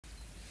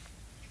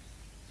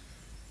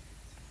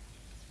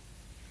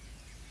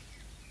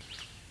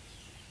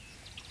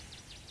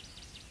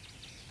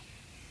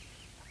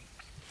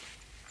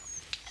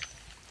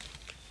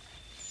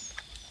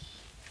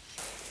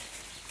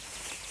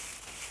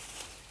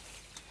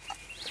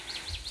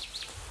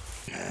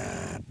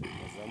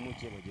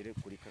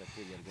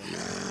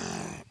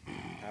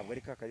ntabwo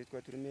ari kakazi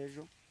twari turimo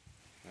ejo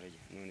arajya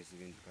none si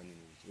ibindi kandi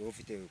wowe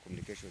ufite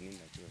communication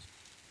nta kibazo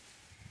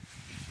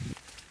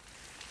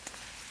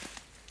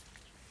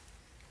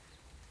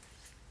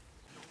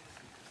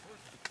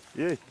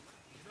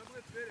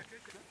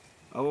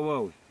abo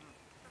bawe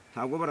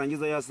ntabwo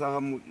barangiza ya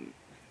saha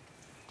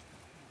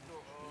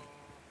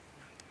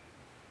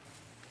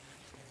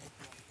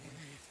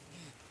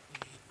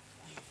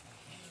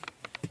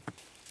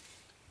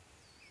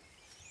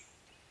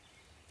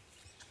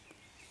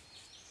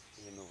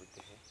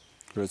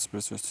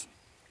Yes.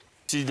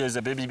 See, there's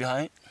a baby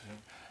behind,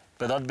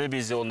 but that baby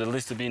is on the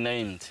list to be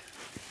named.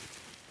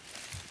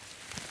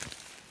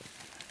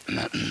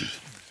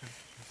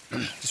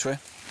 This way.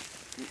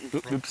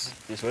 Oops.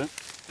 This way.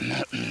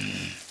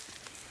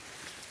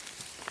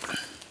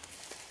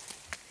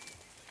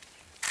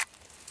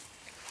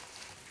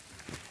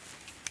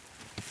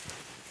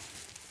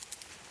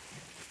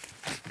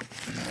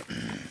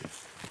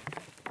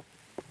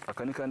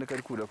 Akani kandi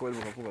kari kura ko bari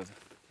bakakubaza.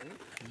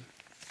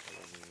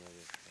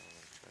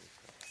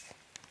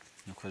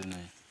 Nukuri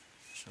nayo.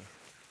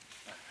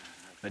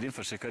 Sure. Dian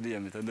Fossey kadi ya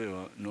mitando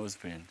yo nose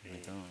paint.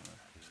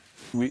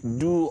 We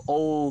do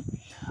all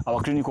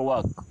our clinical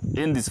work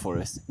in this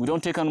forest. We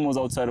don't take animals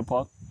outside the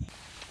park.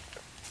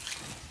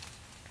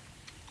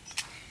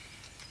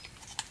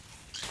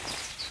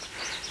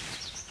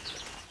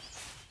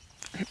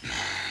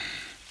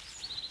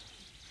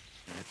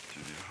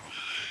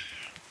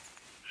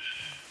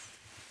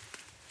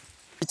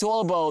 It's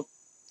all about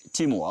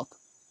teamwork.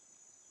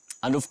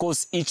 And of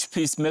course, each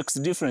piece makes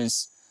a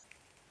difference.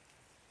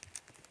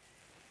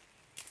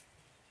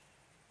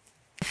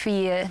 If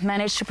we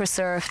manage to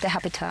preserve the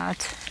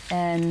habitat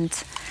and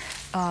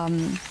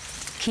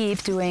keep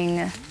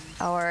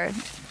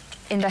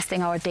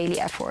investing our daily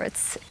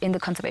efforts in the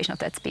conservation of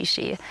that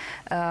species,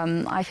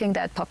 I think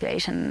that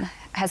population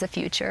has a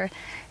future,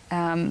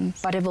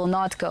 but it will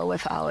not go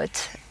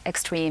without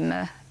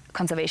extreme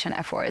conservation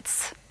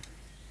efforts.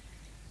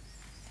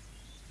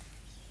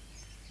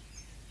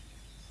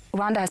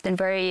 Rwanda has been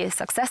very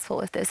successful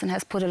with this and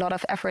has put a lot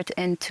of effort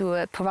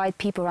into provide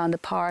people around the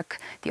park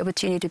the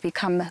opportunity to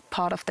become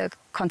part of the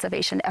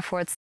conservation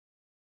efforts.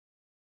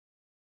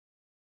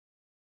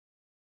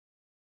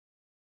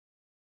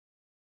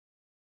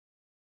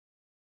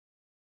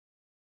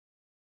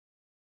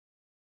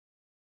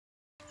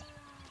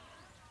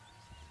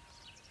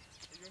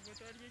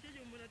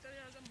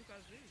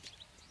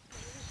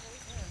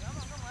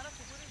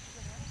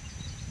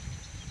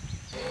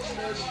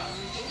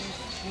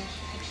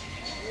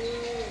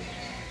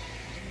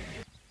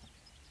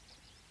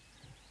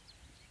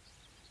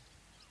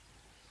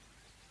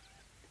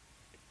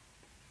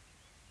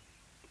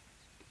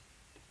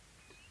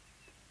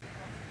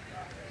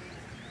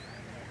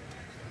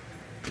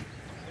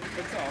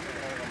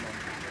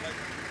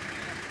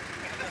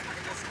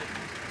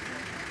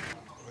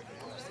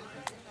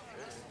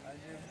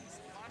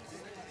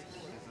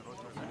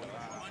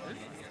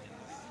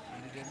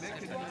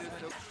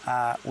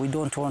 We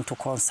don't want to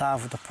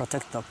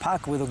protect the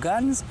park with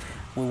guns.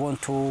 We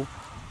want to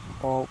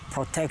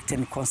protect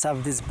and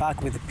conserve this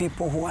park with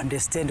people who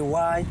understand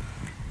why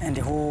and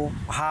who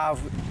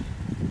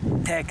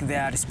take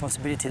their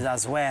responsibilities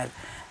as well.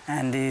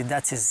 And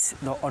that is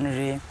the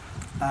only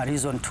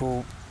reason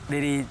to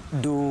really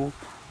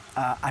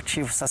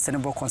achieve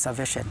sustainable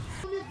conservation.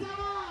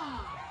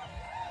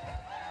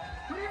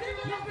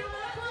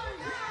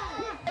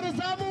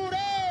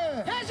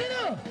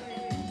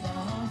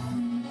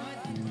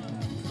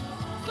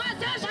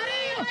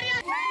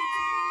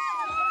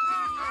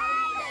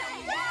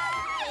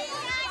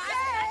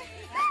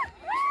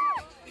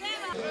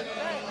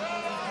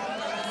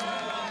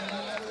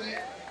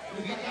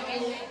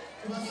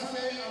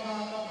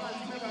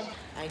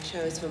 I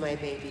chose for my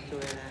baby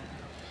gorilla.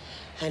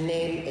 Her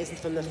name is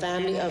from the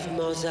family of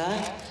Moza.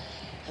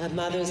 Her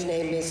mother's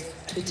name is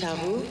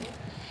Tutaru.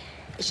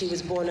 She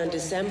was born on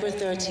December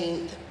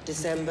 13th,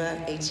 December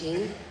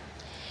 18,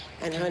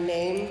 and her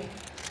name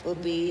will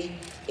be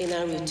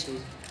Inarutu.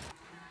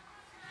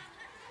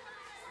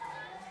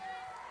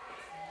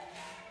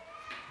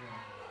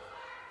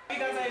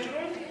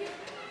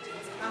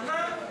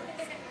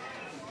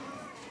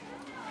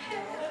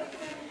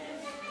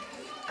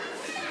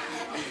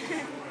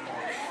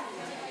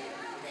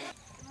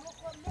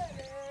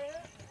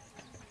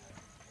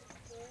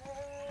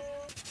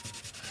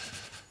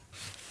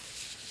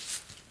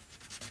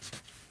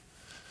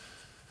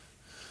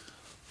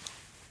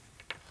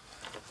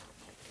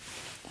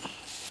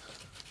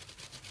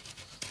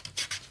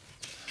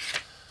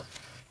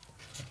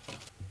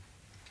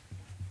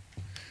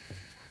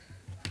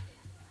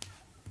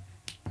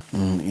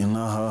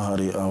 Inaha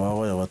hari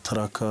ababaye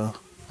abataraka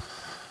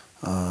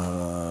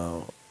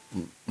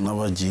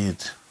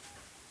n'abagide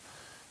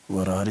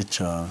barahari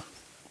cyane.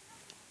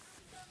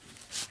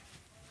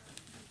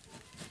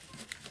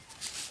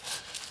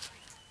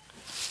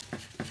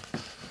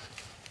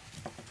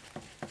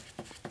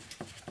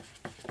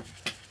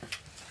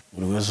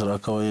 Buri wese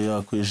akaba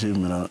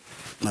yakwishimira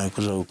nayo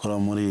kuja gukora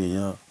muri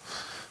iya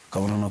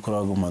akabona no kuri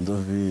ago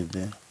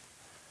madovide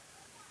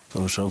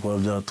bikarushaho kuba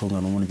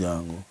byatunga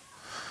n'umuryango